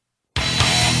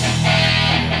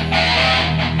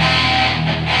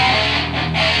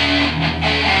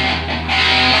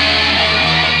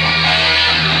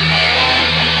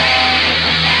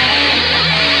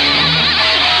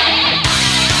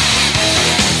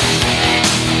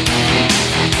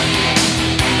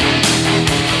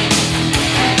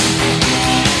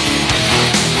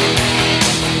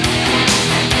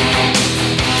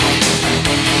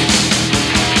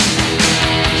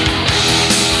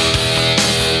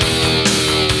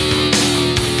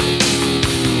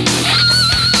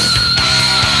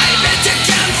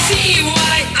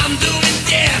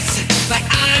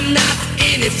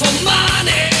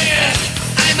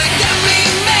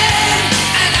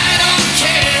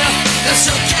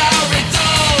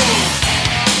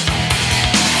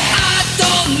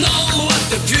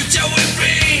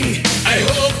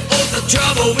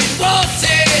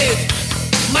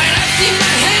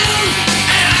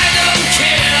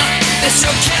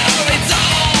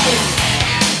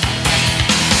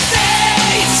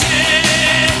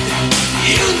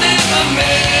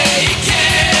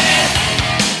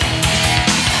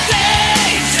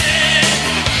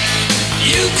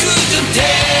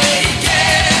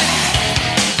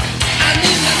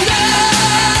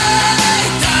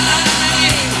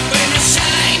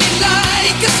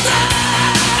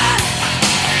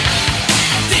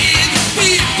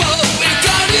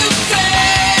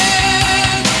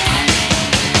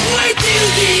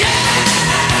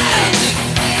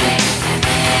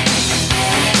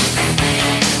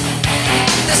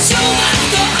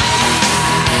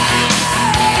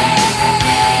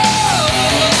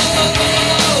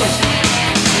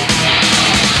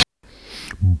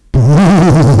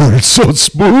It's so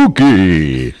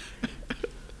spooky.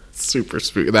 Super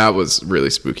spooky. That was really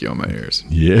spooky on my ears.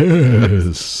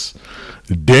 Yes.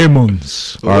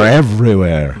 Demons are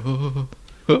everywhere.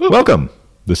 Welcome.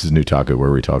 This is New Taku,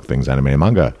 where we talk things anime and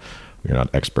manga. We are not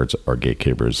experts or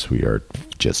gatekeepers. We are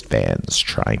just fans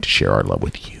trying to share our love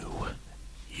with you.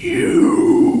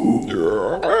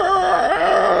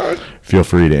 Feel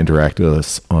free to interact with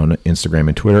us on Instagram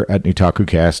and Twitter at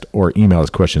NewTakuCast or email us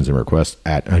questions and requests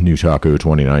at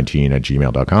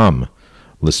newtaku2019@gmail.com.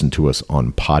 Listen to us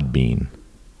on Podbean,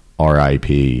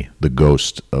 RIP, the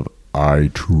ghost of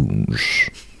iTunes,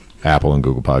 Apple and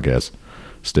Google Podcasts,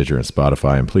 Stitcher and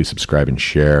Spotify, and please subscribe and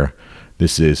share.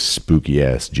 This is Spooky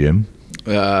Ass Jim.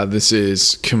 This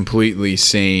is completely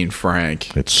sane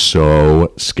Frank. It's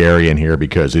so scary in here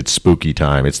because it's spooky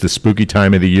time. It's the spooky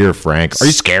time of the year, Frank. Are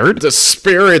you scared? The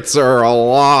spirits are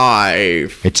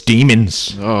alive. It's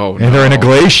demons. Oh, and they're in a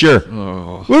glacier.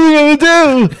 Oh. What are we going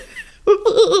to do?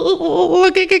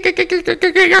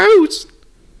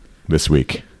 This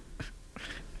week,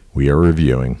 we are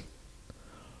reviewing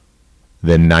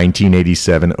the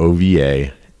 1987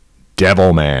 OVA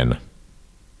Devilman,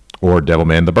 or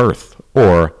Devilman the Birth,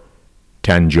 or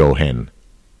Tanjohen.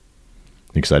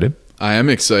 You excited? I am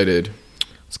excited.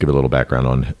 Let's give a little background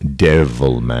on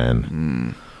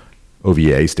Devilman.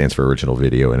 OVA stands for Original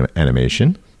Video and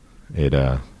Animation.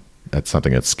 That's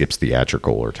something that skips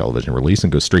theatrical or television release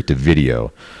and goes straight to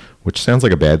video, which sounds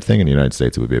like a bad thing. In the United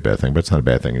States, it would be a bad thing, but it's not a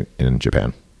bad thing in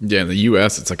Japan. Yeah, in the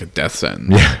U.S., it's like a death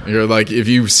sentence. Yeah. You're like, if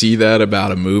you see that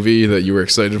about a movie that you were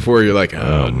excited for, you're like,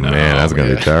 oh no, man, that's going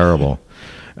to be terrible.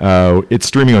 It's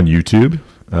streaming on YouTube.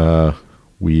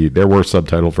 There were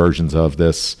subtitle versions of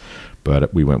this,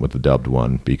 but we went with the dubbed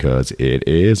one because it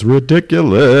is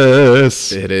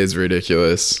ridiculous. It is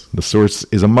ridiculous. The source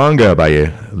is a manga by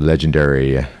a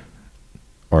legendary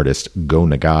artist Go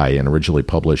Nagai and originally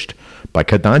published by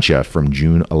Kodansha from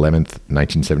June 11th,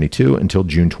 1972 until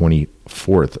June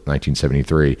 24th,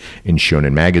 1973 in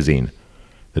Shonen Magazine.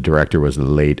 The director was the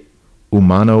late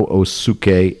Umano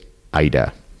Osuke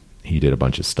Aida. He did a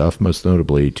bunch of stuff, most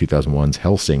notably 2001's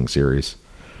Hellsing series.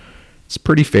 It's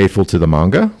pretty faithful to the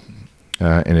manga,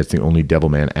 and it's the only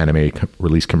Devilman anime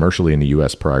released commercially in the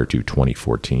U.S. prior to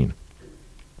 2014.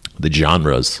 The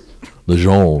genres. The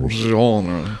genres.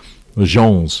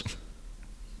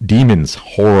 Demons,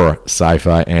 horror,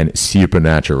 sci-fi, and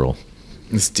supernatural.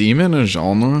 Is demon a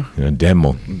genre?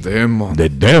 Demon. The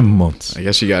demons. I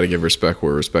guess you got to give respect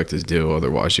where respect is due,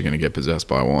 otherwise you're going to get possessed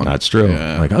by one. That's true.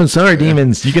 Yeah. Like, I'm sorry,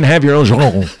 demons. You can have your own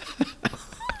genre.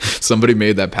 Somebody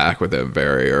made that pact with him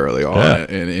very early on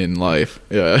in life.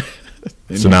 Yeah.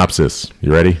 Synopsis.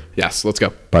 You ready? Yes, let's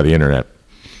go. By the internet.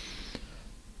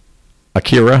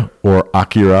 Akira, or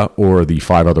the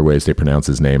 5 other ways they pronounce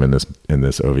his name in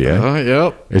this OVA.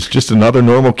 Yep. It's just another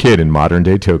normal kid in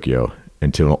modern-day Tokyo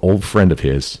until an old friend of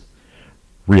his,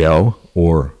 Rio,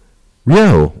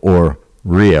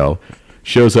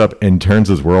 shows up and turns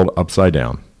his world upside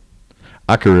down.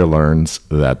 Akira learns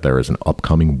that there is an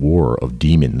upcoming war of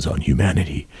demons on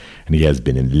humanity, and he has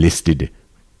been enlisted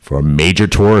for a major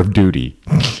tour of duty.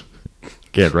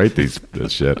 Can't write this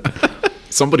shit.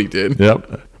 Somebody did.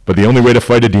 Yep. But the only way to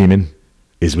fight a demon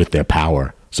is with their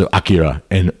power. So Akira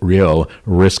and Ryo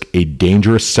risk a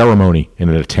dangerous ceremony in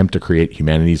an attempt to create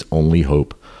humanity's only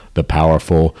hope, the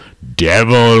powerful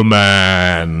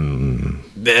Devilman.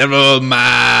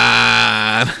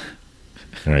 Devilman.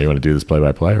 All right, you want to do this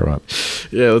play-by-play or what?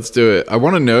 Yeah, let's do it. I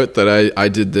want to note that I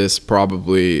did this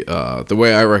probably the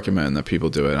way I recommend that people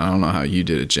do it. I don't know how you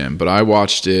did it, Jim, but I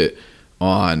watched it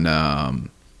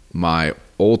on my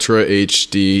Ultra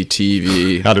HD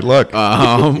TV. How'd it look?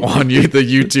 On the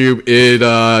YouTube,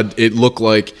 it looked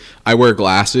like I wear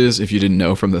glasses. If you didn't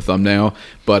know from the thumbnail,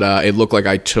 but it looked like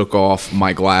I took off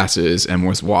my glasses and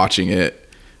was watching it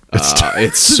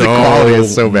It's so the quality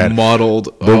is so bad.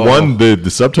 muddled.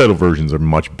 The subtitle versions are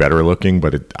much better looking,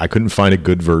 but I couldn't find a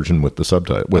good version with the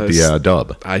subtitle the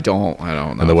dub. I don't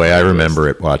know. And the way I remember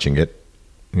it, watching it,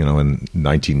 in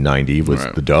 1990 was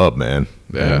the dub, man.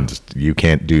 Yeah. And you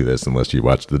can't do this unless you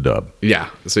watch the dub. Yeah.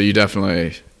 So you can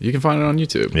find it on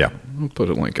YouTube. Yeah. I'll put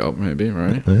a link up, maybe,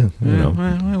 right?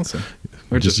 Well, see.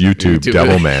 Or just YouTube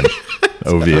Devilman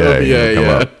OVA. Come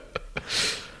up.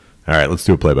 All right, let's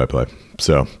do a play-by-play.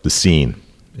 So the scene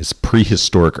is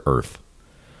prehistoric Earth.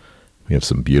 We have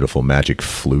some beautiful magical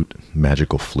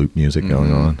flute music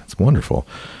going on. It's wonderful.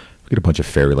 We get a bunch of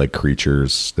fairy-like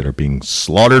creatures that are being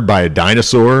slaughtered by a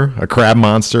dinosaur, a crab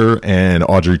monster, and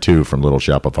Audrey 2 from Little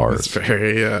Shop of Horrors. It's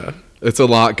very, it's a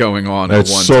lot going on. There's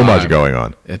at one so time. much going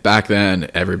on. Back then,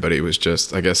 everybody was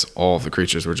just, I guess all of the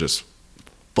creatures were just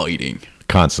fighting.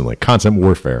 Constant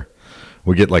warfare.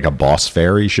 We get like a boss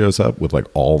fairy shows up with like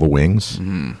all the wings.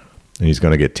 And he's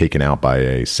going to get taken out by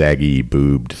a saggy,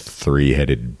 boobed,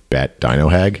 three-headed bat dino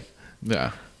hag.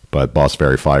 Yeah. But Boss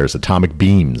Fairy fires atomic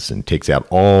beams and takes out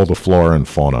all the flora and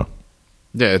fauna.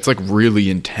 Yeah, it's like really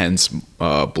intense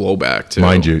blowback too.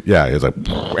 Mind you, yeah, it's like,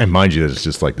 and mind you, it's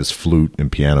just like this flute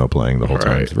and piano playing the whole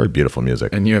time. Right. It's very beautiful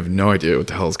music. And you have no idea what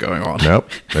the hell's going on. Nope.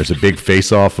 There's a big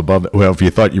face-off above. Well, if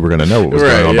you thought you were going to know what was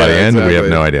going on by the end, we have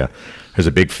no idea. There's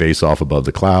a big face-off above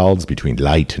the clouds between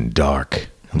light and dark.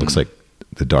 It looks like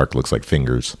the dark looks like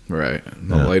fingers. Right. And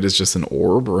the light is just an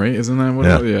orb, right? Isn't that what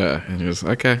it is? Yeah. And you're just,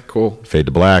 okay, cool. Fade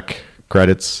to black,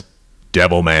 credits,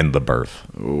 Devilman the Birth.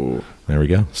 Ooh. There we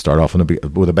go. Start off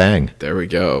with a bang. There we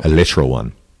go. A literal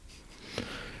one.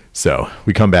 So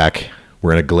we come back.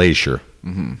 We're in a glacier.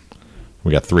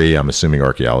 We got 3, I'm assuming,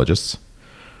 archaeologists.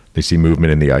 They see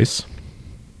movement in the ice.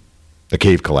 The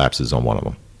cave collapses on one of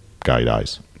them. Guy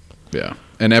dies. Yeah.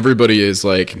 And everybody is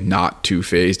like not too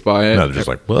phased by it. No, they're just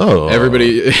like, whoa.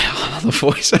 Everybody, the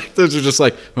voice actors are just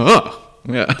like, oh.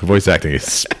 Yeah. The voice acting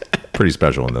is pretty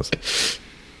special in this.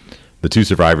 The 2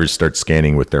 survivors start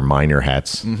scanning with their miner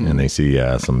hats, and they see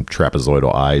some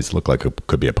trapezoidal eyes. Look like it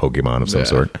could be a Pokemon of some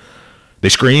sort. They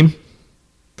scream.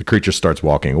 The creature starts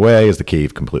walking away as the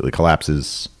cave completely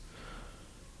collapses.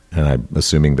 And I'm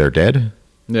assuming they're dead?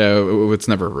 Yeah, it's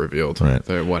never revealed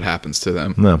what happens to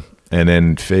them. No. And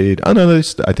then fade. Oh, no,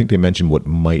 I think they mentioned what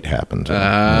might happen to them.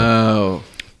 Oh.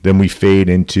 Then we fade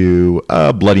into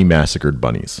bloody massacred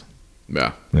bunnies.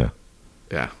 Yeah. Yeah.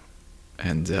 Yeah.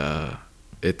 And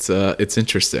it's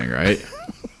interesting, right?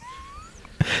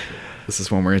 This is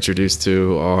when we're introduced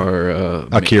to our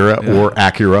Akira or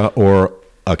Acura or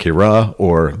Akira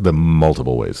or the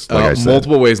multiple ways. Like I said.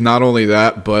 Multiple ways. Not only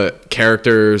that, but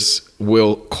characters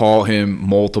will call him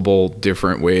multiple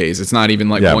different ways. It's not even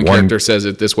like one character says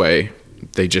it this way.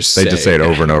 They just say it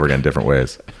over and over again, different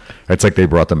ways. It's like they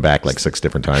brought them back like 6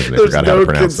 different times and they forgot how to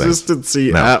pronounce things. There's no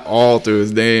consistency at all to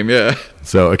his name, yeah.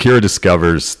 So Akira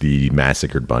discovers the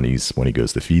massacred bunnies when he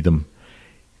goes to feed them.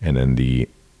 And then the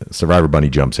survivor bunny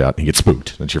jumps out and he gets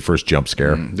spooked. That's your first jump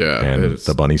scare. Yeah. And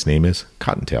the bunny's name is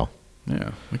Cottontail.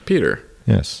 Yeah, like Peter.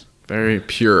 Yes. Very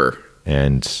pure.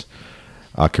 And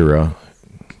Akira,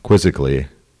 quizzically,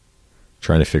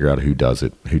 trying to figure out who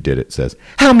did it, says,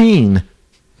 "How mean!"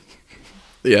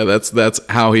 Yeah, that's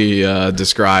how he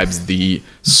describes the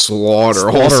slaughter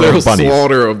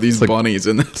of these bunnies.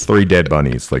 And 3 dead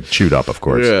bunnies, like chewed up, of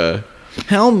course. Yeah.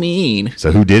 How mean.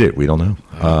 So who did it? We don't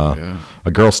know.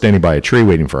 A girl standing by a tree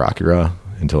waiting for Akira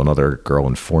until another girl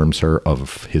informs her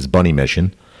of his bunny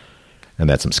mission and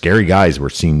that some scary guys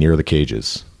were seen near the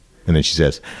cages. And then she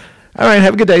says, "All right,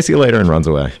 have a good day. See you later," and runs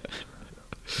away.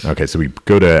 Okay, so we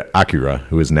go to Akira,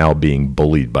 who is now being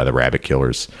bullied by the rabbit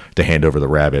killers to hand over the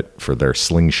rabbit for their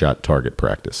slingshot target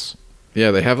practice.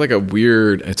 Yeah, they have like a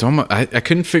weird, it's almost, I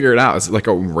couldn't figure it out. It's like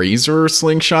a razor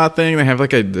slingshot thing. They have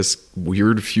like this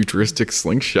weird futuristic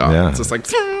slingshot. Yeah. It's just like,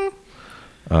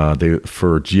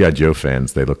 for G.I. Joe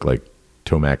fans, they look like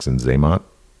Tomax and Xamot.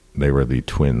 They were the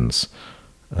twins,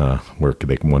 where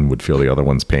one would feel the other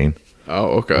one's pain.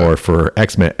 Oh, okay. Or for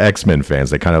X-Men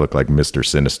fans, they kind of look like Mr.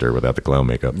 Sinister without the clown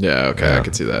makeup. Yeah, okay, yeah. I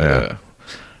can see that.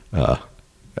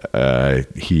 Yeah.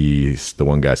 He's the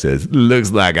one guy says,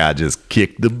 "Looks like I just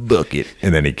kicked the bucket,"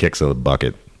 and then he kicks a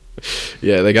bucket.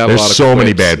 Yeah, they got There's a lot of so quips.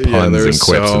 many bad puns and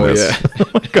quips in this. Yeah.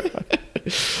 Oh my god.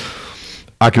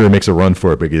 Akira makes a run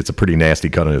for it, but he gets a pretty nasty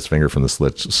cut on his finger from the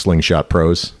slingshot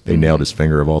pros. They nailed his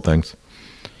finger of all things.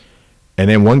 And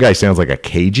then one guy sounds like a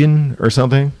Cajun or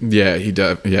something. Yeah, he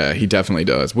definitely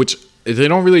does. Which they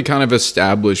don't really kind of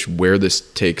establish where this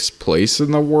takes place in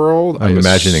the world. I'm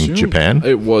imagining Japan.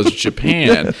 It was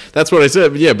Japan. That's what I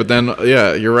said. Yeah, but then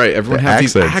you're right. Everyone has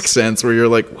these accents where you're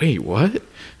like, wait, what?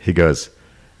 He goes,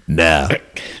 "Now,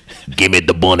 give me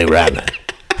the bunny rabbit."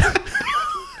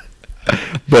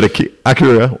 But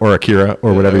Akira or Akira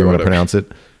or whatever you want to whatever. pronounce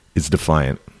it is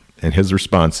defiant. And his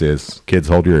response is, kids,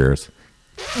 hold your ears.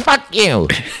 Fuck you.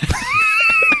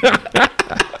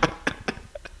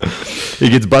 He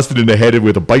gets busted in the head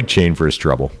with a bike chain for his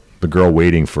trouble. The girl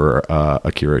waiting for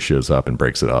Akira shows up and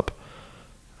breaks it up.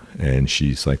 And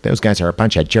she's like, those guys are a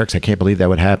bunch of jerks. I can't believe that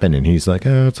would happen. And he's like,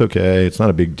 oh, it's okay. It's not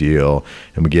a big deal.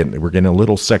 And we're getting a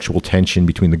little sexual tension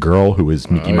between the girl, who is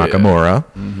Miki Nakamura,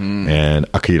 and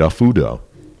Akira Fudo.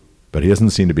 But he doesn't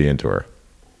seem to be into her.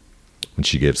 And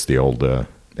she gives the old...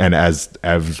 and as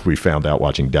we found out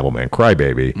watching Devilman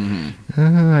Crybaby,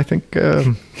 I think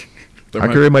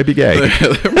Akira might be gay.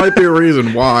 There might be a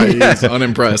reason why he's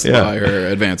unimpressed by her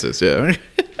advances. Yeah.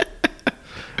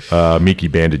 Miki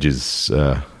bandages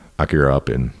Akira up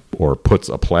or puts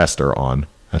a plaster on.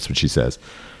 That's what she says.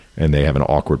 And they have an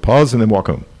awkward pause and then walk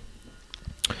home.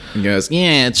 He goes,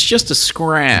 yeah, it's just a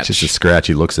scratch. It's just a scratch.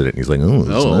 He looks at it and he's like, oh,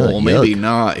 well, maybe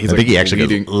not. He's I think he actually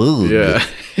bleeding. goes, ooh. Yeah.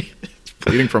 He's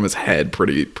bleeding from his head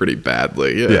pretty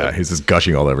badly. Yeah, he's just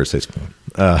gushing all over his face.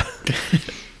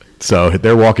 So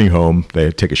they're walking home.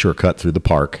 They take a shortcut through the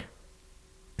park.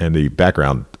 And the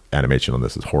background animation on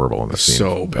this is horrible in the scene.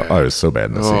 So bad. Oh, it was so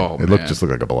bad in the scene. It man. just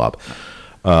looked like a blob.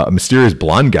 A mysterious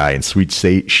blonde guy in sweet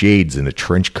shades in a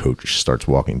trench coat starts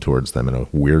walking towards them in a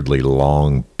weirdly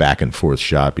long back and forth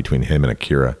shot between him and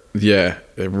Akira. Yeah,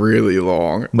 really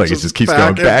long. Like it just keeps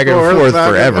going back and forth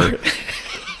forever.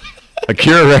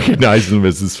 Akira recognizes him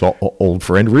as his old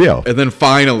friend Rio. And then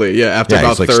finally, after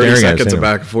about he's, 30 staring seconds of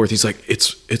back and forth, he's like,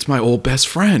 it's my old best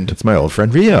friend. It's my old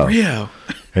friend Rio.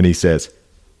 And he says,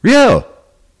 Rio,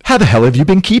 how the hell have you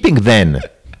been keeping then?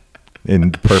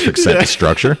 In perfect sentence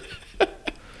structure.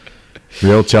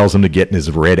 Rio tells him to get in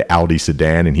his red Audi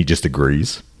sedan, and he just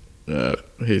agrees.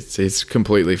 He's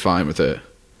completely fine with it.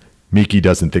 Miki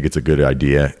doesn't think it's a good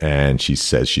idea, and she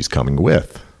says she's coming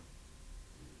with.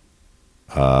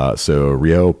 So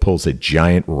Rio pulls a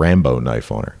giant Rambo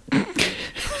knife on her.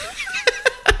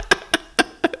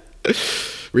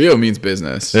 Rio means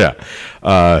business. Yeah.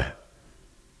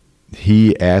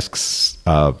 He asks,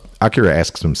 Akira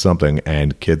asks him something,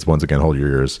 and kids, once again, hold your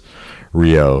ears.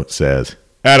 Rio says,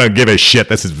 I don't give a shit.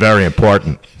 This is very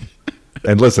important.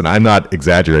 And listen, I'm not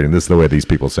exaggerating. This is the way these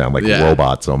people sound, like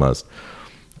robots almost.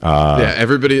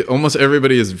 Almost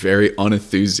everybody is very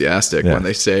unenthusiastic when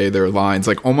they say their lines.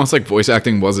 Like almost like voice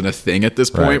acting wasn't a thing at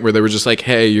this point, where they were just like,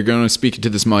 "Hey, you're going to speak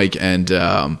into this mic and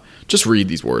just read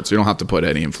these words. You don't have to put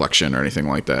any inflection or anything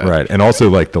like that." Right, and also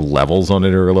like the levels on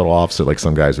it are a little off. So like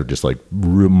some guys are just like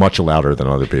much louder than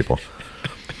other people.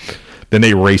 Then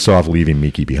they race off, leaving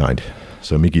Miki behind.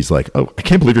 So Miki's like, "Oh, I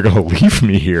can't believe you're going to leave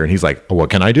me here." And he's like, "Oh,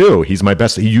 what can I do? He's my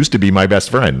best. He used to be my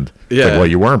best friend." Yeah. Like, well,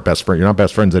 you weren't best friend. You're not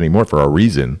best friends anymore for a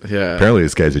reason. Yeah. Apparently,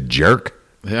 this guy's a jerk.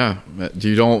 Yeah,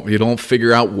 you don't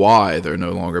figure out why they're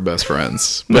no longer best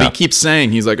friends. But he keeps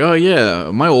saying, he's like, "Oh yeah,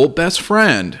 my old best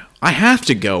friend. I have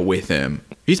to go with him.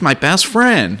 He's my best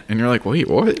friend." And you're like, "Wait,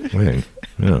 what?" Wait,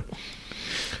 yeah.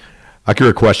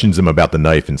 Akira questions him about the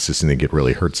knife, insisting they could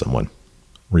really hurt someone.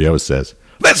 Rio says,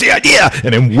 "That's the idea,"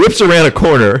 and then whips around a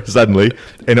corner suddenly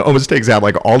and almost takes out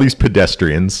like all these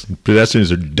pedestrians.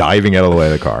 Pedestrians are diving out of the way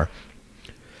of the car.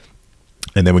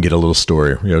 And then we get a little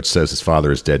story. Rio says his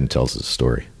father is dead and tells us a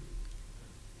story.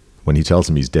 When he tells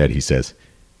him he's dead, he says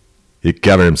he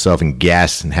covered himself in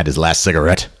gas and had his last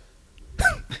cigarette.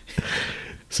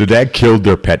 So Dad killed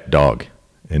their pet dog.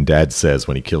 And Dad says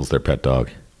when he kills their pet dog,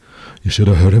 "You should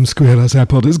have heard him squeal as I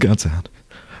pulled his guts out.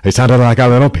 He sounded like a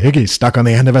little piggy stuck on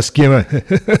the end of a skewer."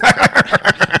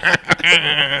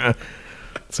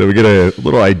 So we get a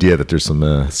little idea that there's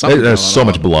there's so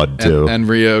much blood too. And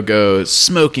Rio goes,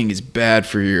 "Smoking is bad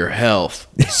for your health,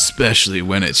 especially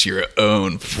when it's your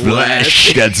own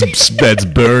flesh." that's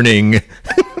burning.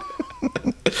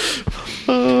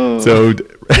 So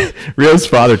Rio's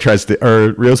father tries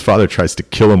to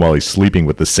kill him while he's sleeping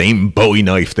with the same Bowie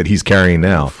knife that he's carrying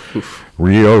now.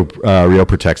 Rio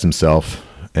protects himself,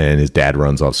 and his dad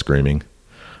runs off screaming.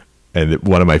 And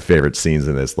one of my favorite scenes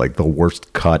in this, like the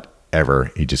worst cut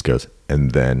ever, he just goes,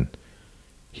 "And then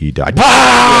he died."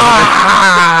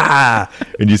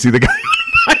 And you see the guy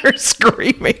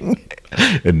screaming.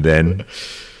 And then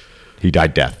he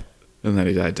died death. And then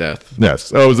he died death.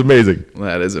 Yes. Oh, it was amazing.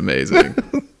 That is amazing.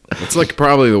 It's like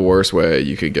probably the worst way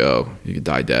you could go. You could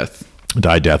die death.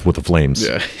 Die death with the flames.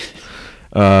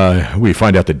 Yeah. We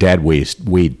find out that Dad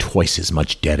weighed twice as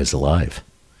much dead as alive.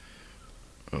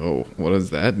 Oh, what does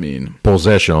that mean?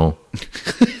 Possession.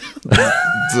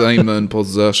 Demon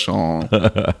possession.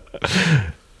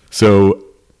 So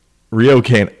Rio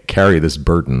can't carry this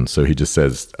burden, so he just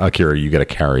says, "Akira, you got to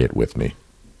carry it with me."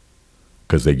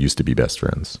 because they used to be best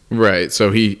friends. Right.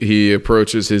 So he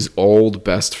approaches his old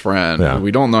best friend. Yeah. We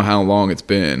don't know how long it's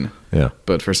been. Yeah.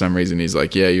 But for some reason, he's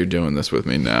like, yeah, you're doing this with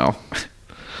me now.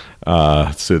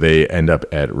 So they end up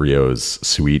at Rio's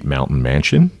sweet mountain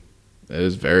mansion. It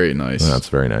is very nice. That's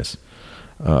very nice.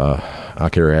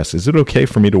 Akira asks, is it okay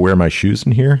for me to wear my shoes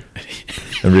in here?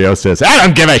 And Rio says, I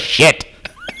don't give a shit.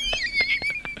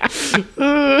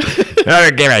 I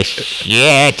don't give a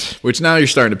shit. Which now you're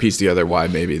starting to piece together why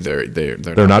maybe they're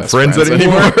not best friends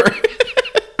anymore?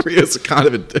 Rio's kind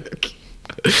of a dick.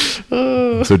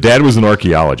 So Dad was an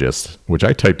archaeologist, which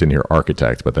I typed in here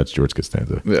architect, but that's George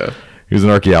Costanza. Yeah. He was an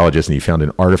archaeologist, and he found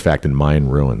an artifact in Mayan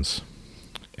ruins.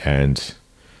 And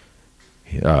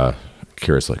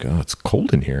Akira's like, oh, it's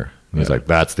cold in here. And he's like,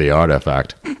 that's the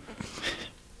artifact.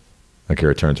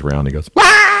 Akira turns around and he goes,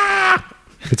 ah!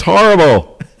 It's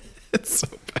horrible. It's so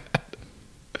bad.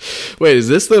 Wait, is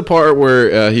this the part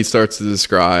where he starts to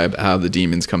describe how the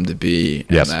demons come to be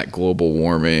and Yes. that global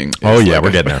warming? Oh, is yeah, like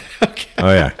we're getting there. Okay.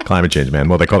 Oh, yeah, climate change, man.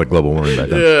 Well, they call it global warming back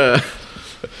then. Yeah.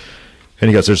 And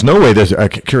he goes, there's no way.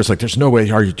 Akira's like, there's no way.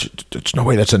 There's no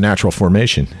way that's a natural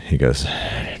formation. He goes,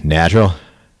 natural?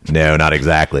 No, not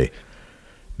exactly.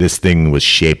 This thing was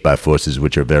shaped by forces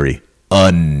which are very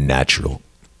unnatural.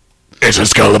 It's a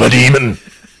skull of a demon.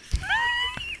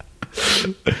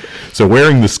 So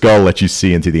wearing the skull lets you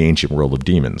see into the ancient world of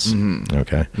demons. Mm-hmm.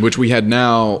 Okay. Which we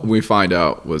find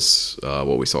out was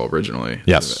what we saw originally.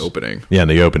 Yes. The opening. Yeah, in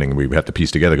the opening, we have to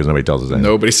piece together because nobody tells us anything.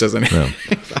 Nobody says anything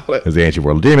about it. It's the ancient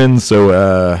world of demons. So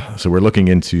we're looking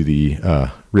into the...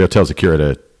 Rio tells Akira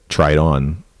to try it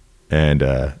on, and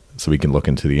so we can look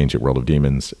into the ancient world of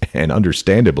demons. And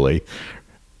understandably,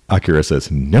 Akira says,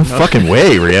 no fucking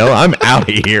way, Rio. I'm out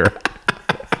of here.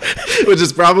 Which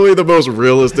is probably the most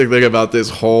realistic thing about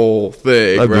this whole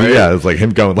thing, right? Yeah, it's like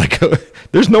him going like,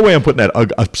 there's no way I'm putting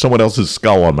that someone else's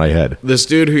skull on my head. This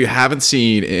dude who you haven't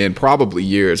seen in probably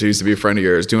years, who used to be a friend of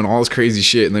yours, doing all this crazy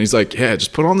shit, and then he's like, yeah,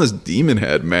 just put on this demon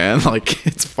head, man. Like,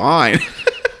 it's fine.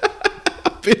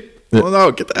 Well,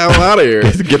 no, get the hell out of here.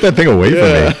 Get that thing away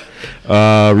from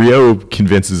me. Rio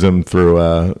convinces him through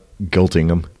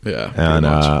guilting him. Yeah,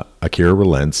 And Akira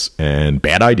relents, and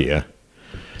bad idea.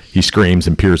 He screams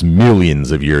and peers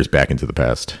millions of years back into the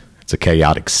past. It's a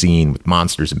chaotic scene with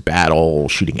monsters in battle,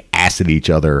 shooting acid at each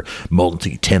other,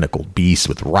 multi-tentacled beasts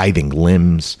with writhing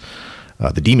limbs.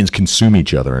 The demons consume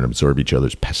each other and absorb each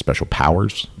other's special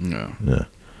powers. Yeah.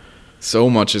 So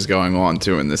much is going on,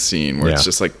 too, in this scene where it's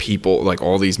just like people, like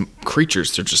all these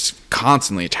creatures, they're just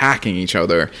constantly attacking each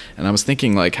other. And I was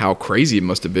thinking, like, how crazy it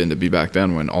must have been to be back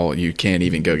then when you can't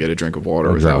even go get a drink of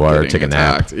water without getting take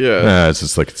attacked. a nap. Yeah. It's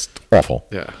just like, it's awful.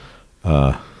 Yeah.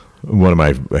 One of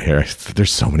my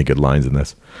there's so many good lines in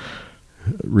this.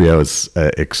 Rio is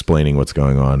explaining what's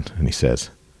going on, and he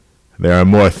says, there are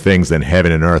more things than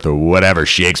heaven and earth, or whatever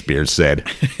Shakespeare said.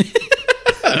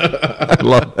 I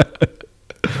love that.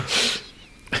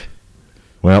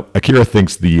 Well, Akira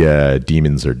thinks the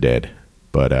demons are dead,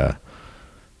 but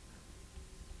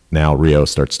now Rio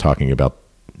starts talking about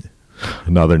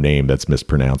another name that's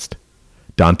mispronounced.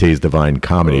 Dante's Divine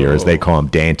Comedy, or as they call him,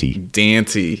 Dante.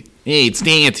 Dante. Hey, it's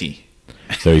Dante.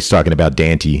 So he's talking about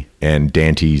Dante, and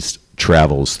Dante's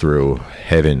travels through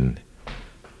heaven,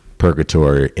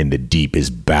 purgatory, in the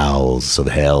deepest bowels of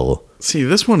hell. See,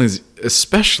 this one is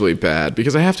especially bad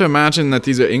because I have to imagine that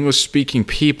these are English-speaking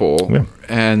people,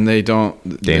 and they don't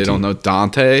know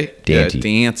Dante. Dante. Yeah,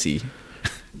 Dante.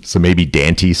 So maybe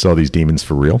Dante saw these demons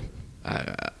for real.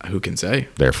 Who can say?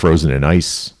 They're frozen in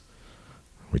ice.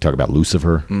 We talk about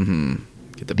Lucifer,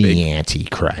 Get the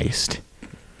Antichrist.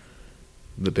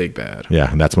 The big bad. Yeah,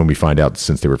 and that's when we find out,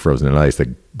 since they were frozen in ice,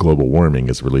 that global warming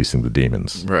is releasing the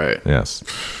demons. Right. Yes,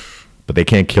 but they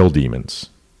can't kill demons.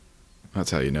 That's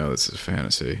how you know this is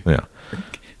fantasy. Yeah.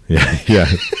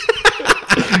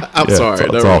 I'm sorry.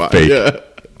 It's all fake. Yeah.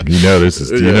 You know this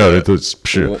is. You know this.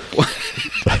 Sure.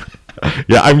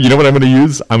 Yeah, you know what I'm going to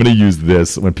use? I'm going to use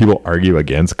this when people argue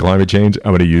against climate change.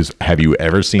 I'm going to use, have you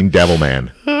ever seen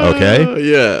Devilman? Okay?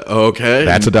 Yeah, okay.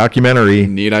 That's a documentary.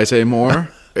 Need I say more?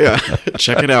 Yeah,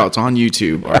 check it out. It's on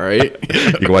YouTube, all right?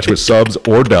 You can watch it with subs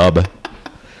or dub.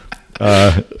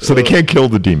 So they can't kill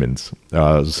the demons.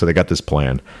 So they got this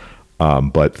plan.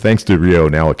 But thanks to Rio,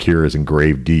 now Akira is in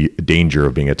grave danger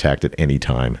of being attacked at any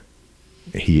time.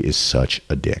 He is such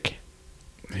a dick.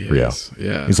 Rio.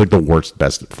 Yeah. He's like the worst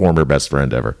former best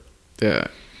friend ever. Yeah.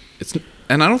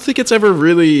 And I don't think it's ever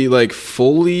really like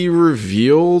fully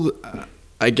revealed.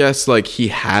 I guess like he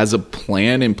has a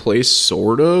plan in place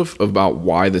sort of about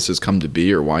why this has come to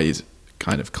be or why he's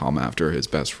kind of come after his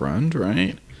best friend,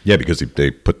 right? Yeah, because they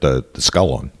put the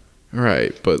skull on.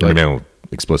 Right. But I like know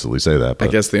explicitly say that. But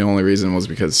I guess the only reason was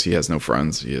because he has no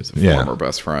friends. He has a former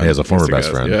best friend. He has a former These best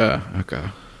guys- friend. Yeah. Okay.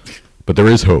 But there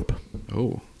is hope.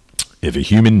 Oh. If a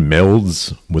human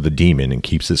melds with a demon and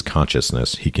keeps his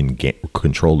consciousness, he can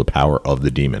control the power of the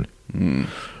demon.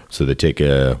 So they take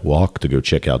a walk to go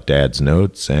check out Dad's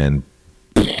notes, and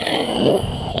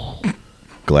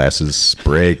glasses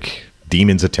break.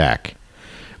 Demons attack.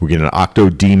 We get an octo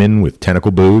demon with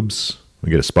tentacle boobs. We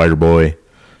get a spider boy,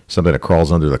 something that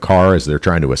crawls under the car as they're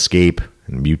trying to escape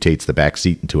and mutates the back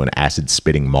seat into an acid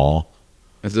spitting maw.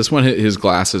 At this one, his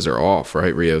glasses are off,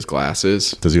 right? Rio's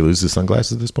glasses. Does he lose his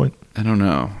sunglasses at this point? I don't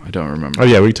know. I don't remember. Oh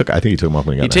yeah, I think he took them off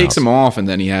when he got He in the takes house. them off, and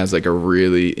then he has like a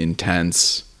really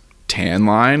intense tan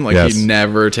line. Like Yes. he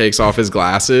never takes off his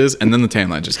glasses, and then the tan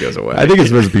line just goes away. I think it's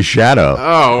supposed to be Shadow.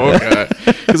 Oh, okay.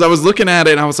 Because I was looking at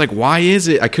it, and I was like, why is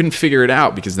it? I couldn't figure it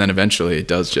out, because then eventually it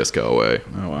does just go away.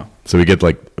 Oh, wow. So we get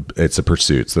it's a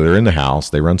pursuit. So they're in the house,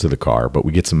 they run to the car, but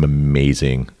we get some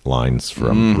amazing lines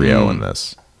from Rio in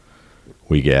this.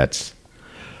 We get,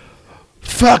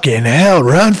 fucking hell,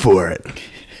 run for it.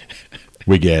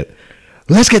 We get,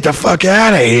 let's get the fuck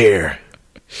out of here.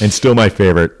 And still my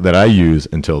favorite that I use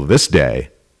until this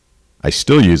day, I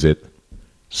still use it.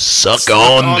 Suck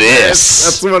on this.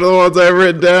 That's one of the ones I've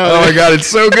written down. Oh my God, it's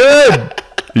so good.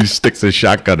 He sticks his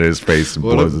shotgun in his face and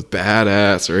What a blows it.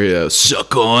 badass Rio.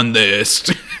 Suck on this.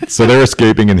 So they're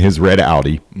escaping in his red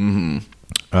Audi.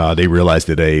 They realize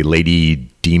that a lady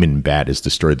demon bat has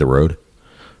destroyed the road.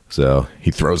 So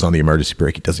he throws on the emergency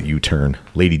brake. He does a U-turn.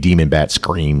 Lady demon bat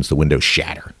screams. The windows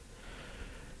shatter.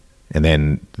 And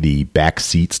then the back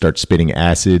seat starts spitting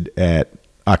acid at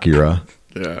Akira.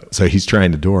 Yeah. So he's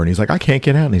trying the door, and he's like, I can't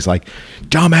get out. And he's like,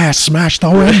 dumbass, smash the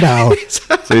window.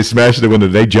 So he smashes the window.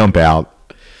 They jump out.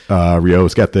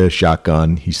 Rio's got the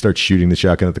shotgun. He starts shooting the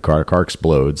shotgun at the car. The car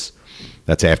explodes.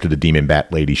 That's after the demon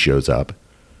bat lady shows up.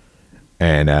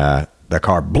 And the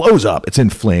car blows up. It's in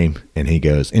flame. And he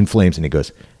goes, in flames, and he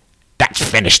goes, that's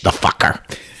finished the fucker.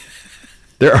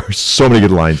 There are so many good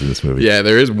lines in this movie. Yeah,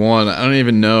 there is one. I don't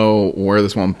even know where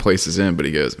this one places in, but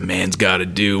he goes, man's got to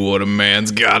do what a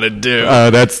man's got to do.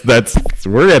 That's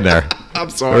we're getting there.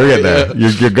 I'm sorry. We're getting there.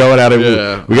 You're going at it.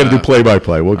 Yeah. We got to do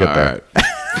play-by-play. We'll get All there. right.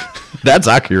 That's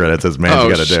Akira that says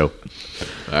man's got to do.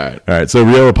 All right. All right, so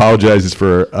Rio apologizes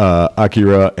for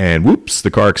Akira, and whoops, the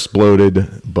car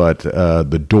exploded, but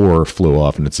the door flew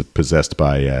off, and it's possessed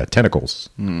by tentacles.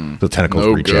 The tentacles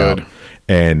No reach good. out,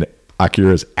 and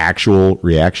Akira's actual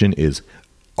reaction is,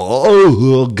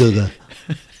 oh, good.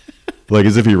 Like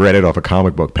as if he read it off a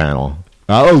comic book panel.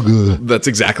 Oh, good. That's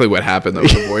exactly what happened, though,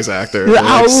 with the voice actor. They,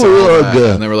 Oh, saw that,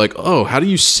 good. and they were like, oh, how do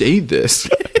you say this?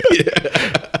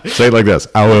 Say it like this.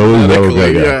 Oh,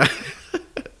 good. Yeah.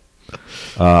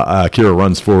 Akira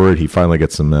runs forward. He finally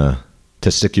gets some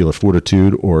testicular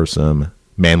fortitude or some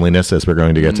manliness, as we're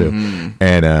going to get to,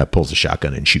 and pulls a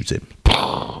shotgun and shoots it.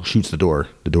 Shoots the door.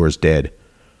 The door is dead.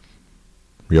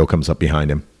 Rio comes up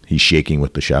behind him. He's shaking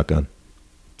with the shotgun.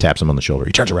 Taps him on the shoulder.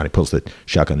 He turns around. He pulls the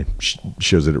shotgun and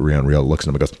shows it at Rio. And Rio looks at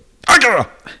him and goes, Akira!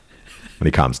 And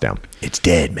he calms down. It's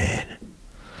dead, man.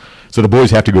 So the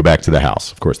boys have to go back to the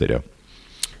house. Of course they do.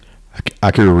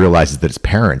 Akira realizes that his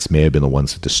parents may have been the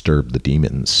ones that disturbed the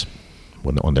demons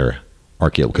on their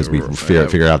because we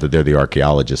figure out that they're the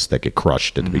archaeologists that get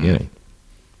crushed at the beginning.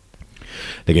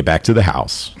 They get back to the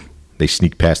house. They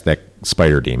sneak past that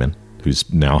spider demon, who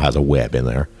now has a web in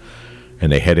there,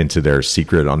 and they head into their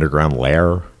secret underground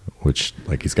lair, which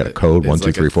like he's got a code 1,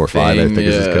 2, 3, 4, 5. I think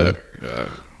is his code.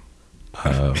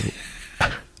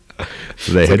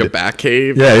 So they It's head like a bat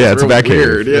cave. Yeah, it's a real bat cave.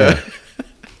 weird, yeah.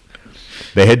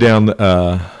 They head down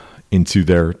into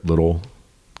their little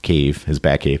cave, his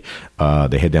bat cave.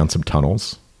 They head down some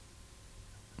tunnels.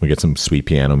 We get some sweet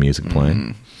piano music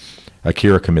playing.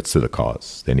 Akira commits to the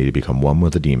cause. They need to become one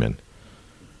with the demon.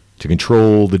 To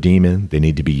control the demon, they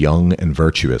need to be young and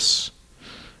virtuous.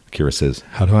 Akira says,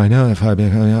 "How do I know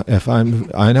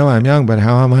I know I'm young, but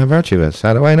how am I virtuous?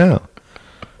 How do I know?"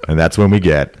 And that's when we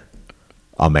get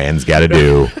a man's got to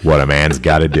do what a man's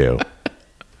got to do.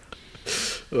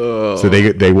 So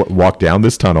they walk down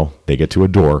this tunnel. They get to a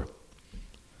door.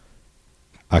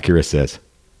 Akira says,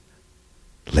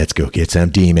 "Let's go get some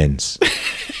demons."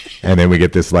 And then we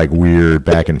get this like weird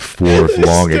back and forth,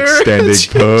 long Stare extended at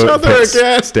each other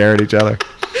again. stare at each other.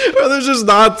 Well, they're just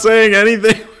not saying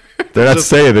anything. They're not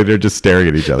saying it. They're just staring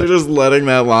at each other. They're just letting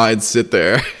that line sit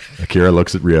there. Akira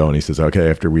looks at Rio and he says, "Okay,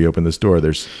 after we open this door,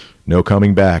 there's no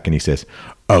coming back." And he says,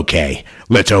 "Okay,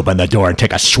 let's open the door and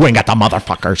take a swing at the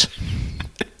motherfuckers."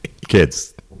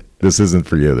 Kids, this isn't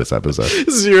for you, this episode.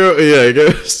 Zero. Yeah, it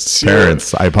goes zero.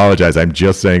 Parents, I apologize. I'm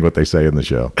just saying what they say in the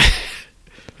show.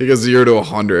 It goes 0 to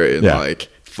 100 in Yeah. like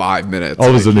 5 minutes. All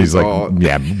of a sudden, he's like,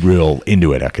 real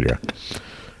into it, Akira.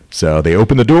 So they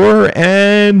open the door,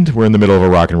 and we're in the middle of a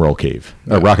rock and roll cave,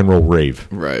 a rock and roll rave.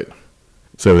 Right.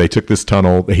 So they took this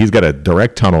tunnel. He's got a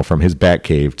direct tunnel from his bat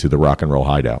cave to the rock and roll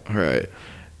hideout. Right.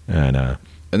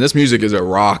 And this music is a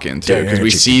rocking too, because we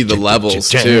see the levels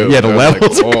too. Yeah, the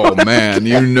levels. Like, oh man,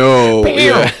 in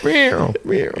this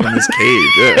cave.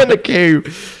 Yeah. In the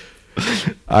cave.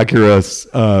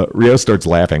 Ryo starts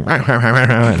laughing,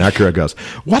 and Akira goes,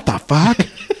 "What the fuck?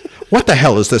 What the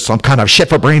hell is this? Some kind of shit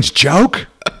for brains joke?"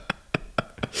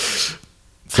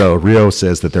 So Ryo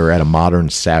says that they're at a modern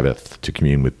Sabbath to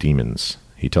commune with demons.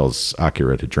 He tells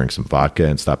Akira to drink some vodka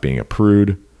and stop being a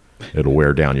prude. It'll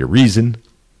wear down your reason,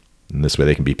 and this way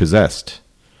they can be possessed.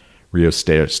 Ryo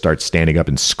starts standing up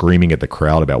and screaming at the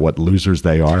crowd about what losers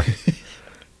they are.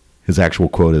 His actual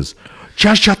quote is,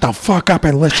 "Just shut the fuck up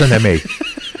and listen to me.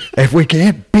 If we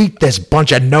can't beat this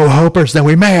bunch of no-hopers, then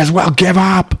we may as well give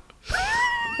up."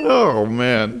 Oh,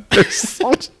 man.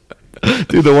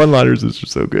 Dude, the one-liners is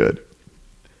just so good.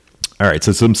 All right,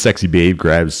 so some sexy babe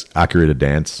grabs Akira to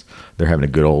dance. They're having a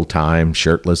good old time,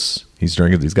 shirtless. He's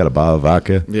drinking. He's got a bottle of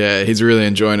vodka. Yeah, he's really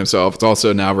enjoying himself. It's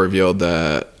also now revealed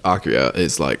that Akira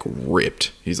is like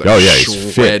ripped. He's like,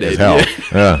 he's fit as hell.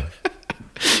 Yeah.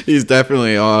 He's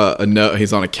definitely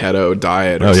he's on a keto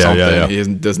diet or something. Yeah. He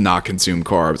does not consume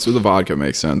carbs. So the vodka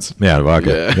makes sense. Yeah, the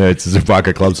vodka. Yeah, it's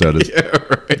vodka club sodas. Yeah,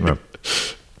 right. Yeah.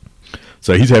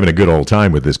 So he's having a good old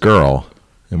time with this girl.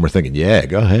 And we're thinking, yeah,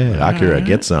 go ahead, Akira,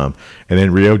 get some. And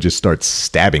then Ryo just starts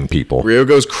stabbing people. Ryo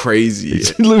goes crazy.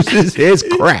 He loses his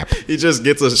crap. He just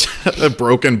gets a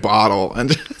broken bottle and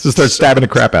just starts stabbing the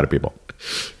crap out of people.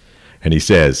 And he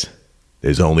says,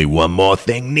 "There's only one more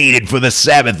thing needed for the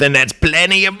Sabbath, and that's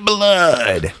plenty of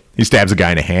blood." He stabs a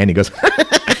guy in the hand. He goes,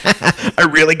 "I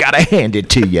really got to hand it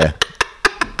to you."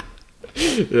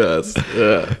 Yes.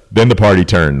 Yeah. Then the party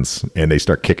turns, and they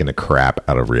start kicking the crap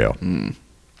out of Ryo.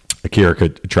 Akira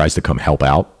tries to come help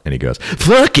out, and he goes,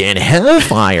 "Fucking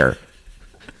hellfire."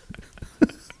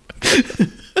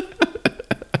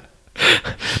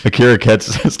 Akira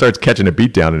starts catching a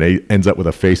beat down, and he ends up with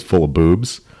a face full of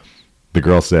boobs. The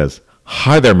girl says,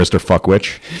 "Hi there, Mr.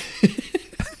 Fuckwitch."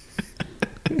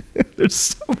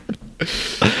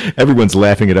 Everyone's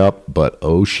laughing it up, but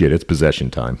oh shit, it's possession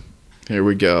time. Here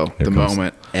we go. The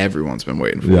moment everyone's been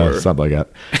waiting for. Yeah, something like that.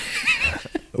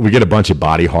 We get a bunch of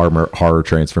body horror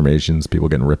transformations, people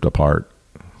getting ripped apart.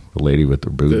 The lady with her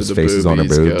boobs, faces on her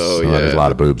boobs. There's a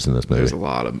lot of boobs in this movie. There's a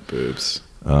lot of boobs.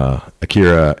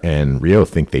 Akira and Ryo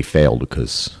think they failed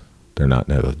because they're not.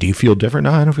 Do you feel different?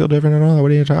 No, I don't feel different at all.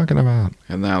 What are you talking about?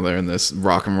 And now they're in this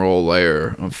rock and roll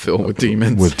layer filled with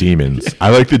demons. With demons.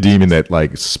 I like the demon that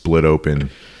like split open,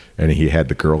 and he had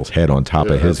the girl's head on top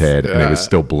of his head, and it was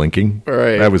still blinking.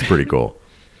 Right. That was pretty cool.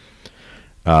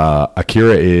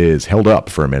 Akira is held up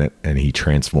for a minute, and he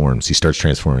transforms. He starts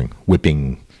transforming,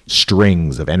 whipping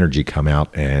strings of energy come out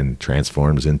and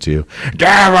transforms into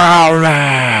Devil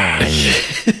Man.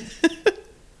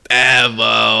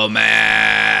 Devil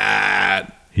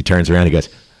Man. He turns around. He goes,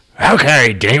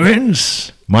 "Okay,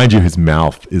 demons." Mind you, his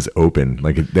mouth is open.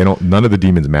 Like none of the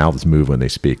demons' mouths move when they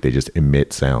speak. They just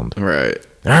emit sound. Right.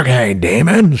 "Okay,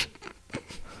 demons."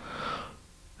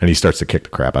 And he starts to kick the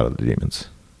crap out of the demons.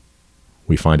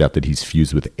 We find out that he's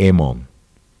fused with Amon,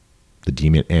 the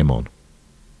demon Amon.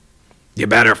 You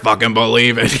better fucking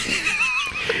believe it.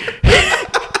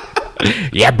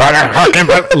 You better fucking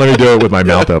believe it. Let me do it with my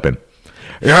mouth open.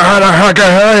 You better fucking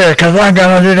believe it, because I'm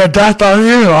going to do the death on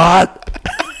you, what?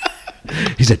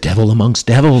 He's a devil amongst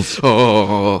devils.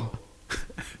 Oh.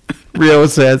 Ryo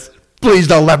says, "Please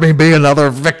don't let me be another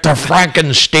Victor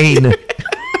Frankenstein."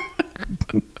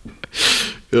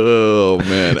 Oh,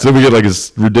 man. So we get like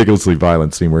this ridiculously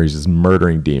violent scene where he's just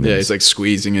murdering demons. Yeah, he's like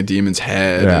squeezing a demon's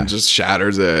head and just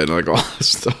shatters it and like all this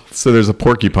stuff. So there's a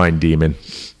porcupine demon,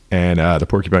 and the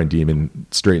porcupine demon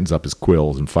straightens up his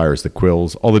quills and fires the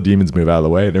quills. All the demons move out of the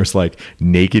way, and there's like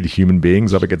naked human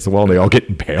beings up against the wall, and they all get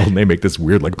impaled, and they make this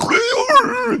weird like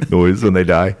noise when they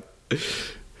die.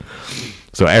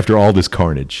 So after all this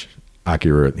carnage,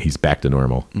 Akira, he's back to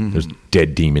normal. There's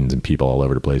dead demons and people all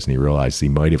over the place, and he realizes he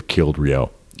might have killed Ryo.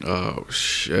 Oh,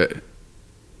 shit.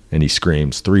 And he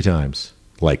screams 3 times,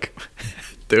 like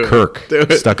Do Kirk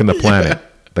it. stuck in the planet.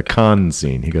 The Khan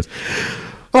scene. He goes,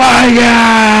 "My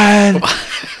God!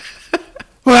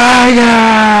 My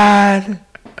God!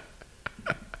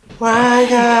 My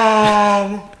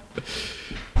God!"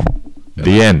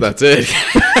 The end. That's it.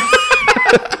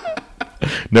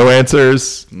 No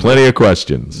answers, plenty of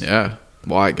questions. Yeah.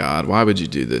 Why, God? Why would you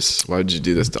do this? Why would you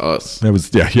do this to us? That was,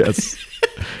 yes.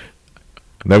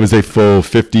 That was a full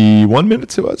 51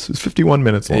 minutes to us. It was 51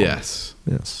 minutes long. Yes.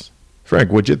 Yes.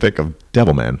 Frank, what'd you think of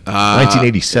Devilman?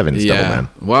 1987's Devilman.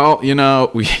 Well,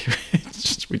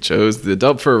 we chose the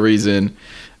dub for a reason.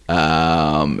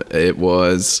 It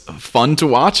was fun to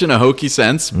watch in a hokey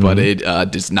sense, but it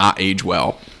does not age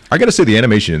well. I got to say the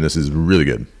animation in this is really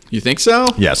good. You think so?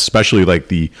 Yes, especially like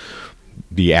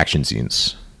the action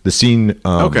scenes. The scene.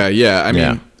 Okay, yeah. I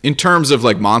mean, in terms of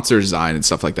like monster design and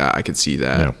stuff like that, I could see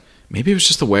that. Yeah. Maybe it was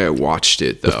just the way I watched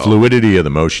it, though. The fluidity of the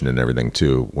motion and everything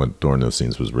too, during those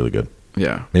scenes was really good.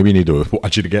 Yeah. Maybe you need to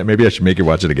watch it again. Maybe I should make you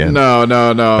watch it again. No.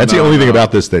 That's the only thing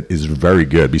about this that is very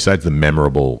good, besides the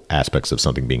memorable aspects of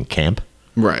something being camp.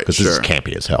 Right. Because this is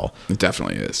campy as hell. It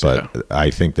definitely is. But I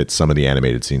think that some of the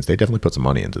animated scenes, they definitely put some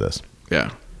money into this.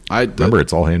 Yeah. Remember,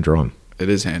 it's all hand drawn. It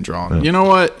is hand drawn. Yeah. You know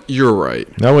what? You're right.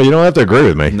 No, well, you don't have to agree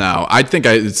with me. No, I think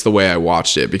it's the way I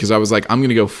watched it, because I was like, I'm going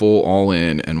to go full all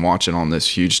in and watch it on this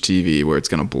huge TV where it's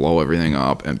going to blow everything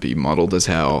up and be muddled as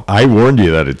hell. I warned you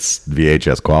that it's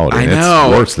VHS quality. I know.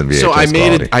 It's worse than VHS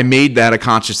quality. I made that a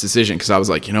conscious decision, because I was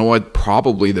like, you know what?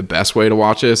 Probably the best way to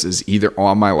watch this is either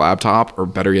on my laptop or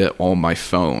better yet on my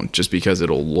phone, just because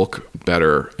it'll look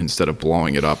better instead of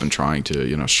blowing it up and trying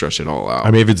to, stretch it all out.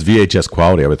 I mean, if it's VHS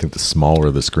quality, I would think the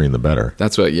smaller the screen, the better.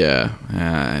 That's what, yeah,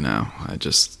 I know. I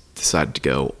just decided to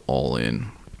go all in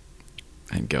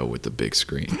and go with the big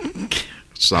screen. Which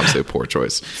is obviously a poor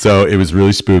choice. So it was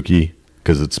really spooky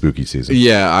because it's spooky season.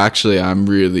 Yeah, actually, I'm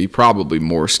really probably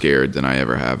more scared than I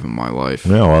ever have in my life.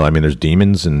 No, well, I mean, there's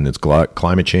demons and it's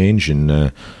climate change and,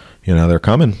 they're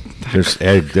coming.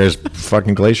 There's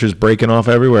fucking glaciers breaking off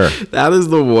everywhere. That is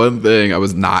the one thing I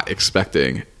was not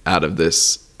expecting out of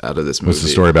this movie. What's the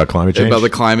story about climate change? About the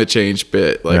climate change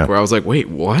bit, where I was like, wait,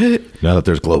 what? Now that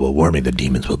there's global warming, the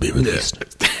demons will be released.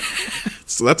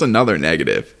 So that's another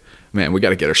negative. Man, we got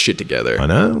to get our shit together. I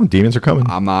know. Demons are coming.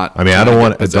 I'm not. I mean, I don't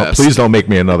want. Please don't make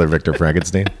me another Victor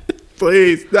Frankenstein.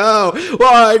 Please, no. Oh,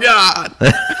 my God.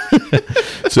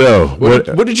 So,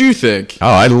 what did you think? Oh,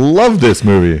 I love this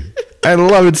movie. I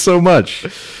love it so much.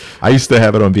 I used to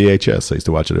have it on VHS. I used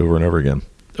to watch it over and over again.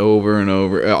 Over and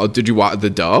over. Did you watch the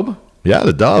dub? Yeah,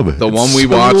 the dub. The one we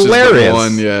watched is the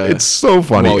one, yeah. It's so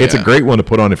funny. Well, it's a great one to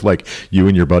put on if, like, you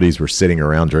and your buddies were sitting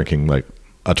around drinking, like,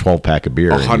 a 12-pack of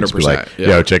beer. 100%. Like,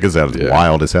 yo, check this out. It's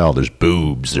wild as hell. There's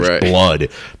boobs. There's blood.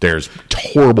 There's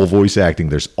horrible voice acting.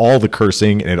 There's all the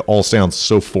cursing, and it all sounds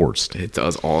so forced. It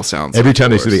does all sound Every time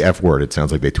they say the F word, it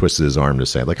sounds like they twisted his arm to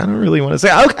say, like, I don't really want to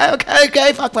say,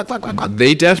 okay, fuck.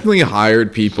 They definitely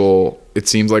hired people, it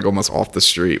seems like almost off the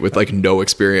street, with, like, no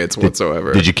experience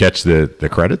whatsoever. Did you catch the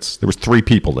credits? There was 3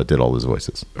 people that did all those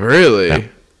voices. Really? Yeah.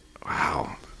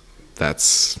 Wow.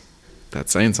 That's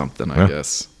saying something, I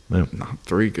guess. Yeah. Not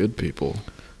 3 good people.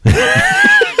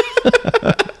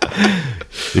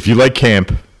 If you like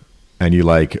camp and you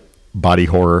like body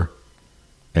horror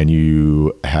and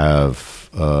you have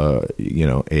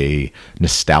a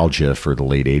nostalgia for the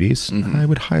late 80s, I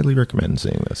would highly recommend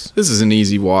seeing this. This is an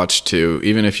easy watch too,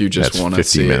 even if you just want to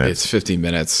see minutes. it. It's 50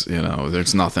 minutes.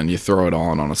 There's nothing. You throw it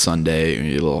on a Sunday and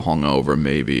you're a little hungover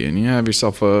maybe, and you have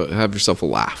yourself a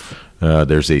laugh.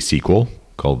 There's a sequel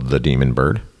called The Demon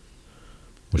Bird,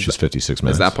 which is 56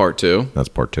 minutes. Is that part 2? That's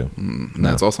part 2. And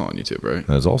that's also on YouTube, right?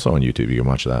 That's also on YouTube. You can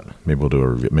watch that. Maybe we'll do a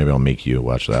review. Maybe I'll make you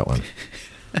watch that one.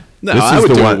 No, I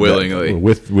would do it willingly.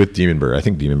 With Demon Bird. I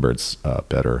think Demon Bird's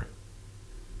better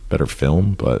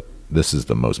film, but this is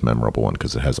the most memorable one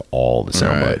because it has all the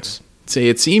sound bites. See,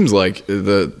 it seems like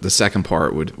the second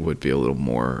part would be a little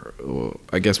more,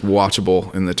 I guess,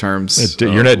 watchable in the terms.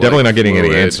 You're definitely not getting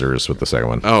any answers with the second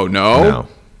one. Oh, no? No.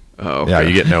 Oh, okay. Yeah,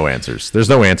 you get no answers. There's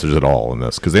no answers at all in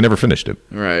this because they never finished it.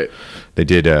 Right. They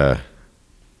did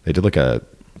like a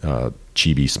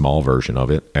chibi small version of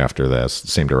it after the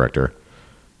same director,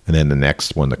 and then the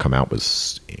next one to come out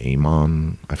was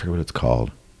Amon. I forget what it's called.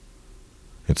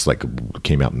 It's like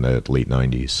came out in the late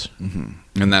 90s.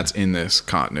 Mm-hmm. And that's in this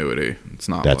continuity. It's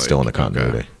not. That's still in the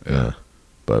continuity. Okay. Yeah.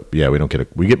 But yeah,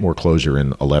 we get more closure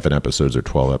in 11 episodes or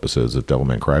 12 episodes of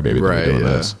Devilman Crybaby than we do in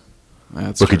this.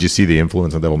 But could you see the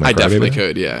influence on Devilman Crybaby? I definitely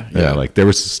could, yeah. Like there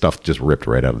was stuff just ripped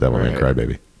right out of Devilman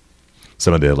Crybaby.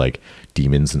 Some of the like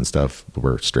demons and stuff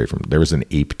were straight from. There was an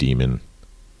ape demon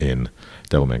in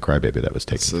Devilman Crybaby that was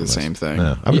taken. It's the same thing.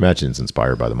 Yeah, I would imagine it's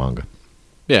inspired by the manga.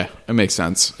 Yeah, it makes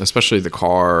sense. Especially the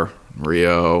car,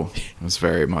 Rio, was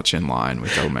very much in line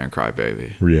with Devilman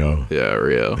Crybaby. Rio. Yeah,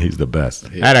 Rio. He's the best.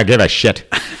 I don't give a shit.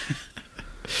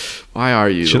 Why are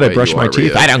you? Should I brush my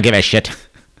teeth? Rio? I don't give a shit.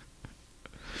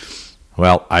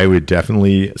 Well, I would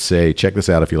definitely say check this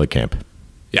out if you like camp.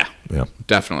 Yeah,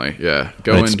 definitely. Yeah,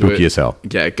 it's spooky as hell.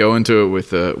 Yeah, go into it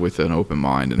with an open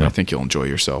mind, and I think you'll enjoy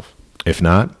yourself. If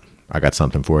not, I got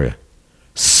something for you.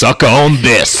 Suck on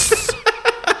this.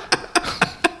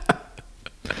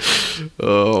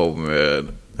 Oh,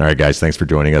 man. All right, guys. Thanks for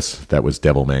joining us. That was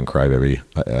Devilman Crybaby.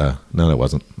 No, that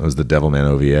wasn't. That was the Devilman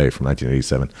OVA from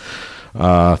 1987.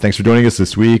 Thanks for joining us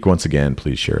this week. Once again,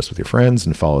 please share us with your friends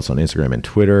and follow us on Instagram and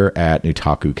Twitter at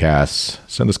NutakuCast.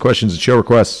 Send us questions and show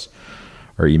requests.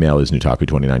 Our email is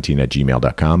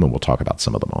nutaku2019@gmail.com, and we'll talk about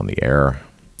some of them on the air.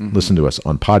 Listen to us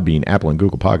on Podbean, Apple and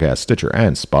Google Podcasts, Stitcher,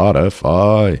 and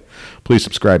Spotify. Please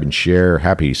subscribe and share.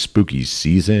 Happy spooky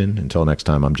season. Until next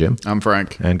time, I'm Jim. I'm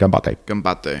Frank. And Gambate.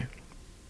 Gambate.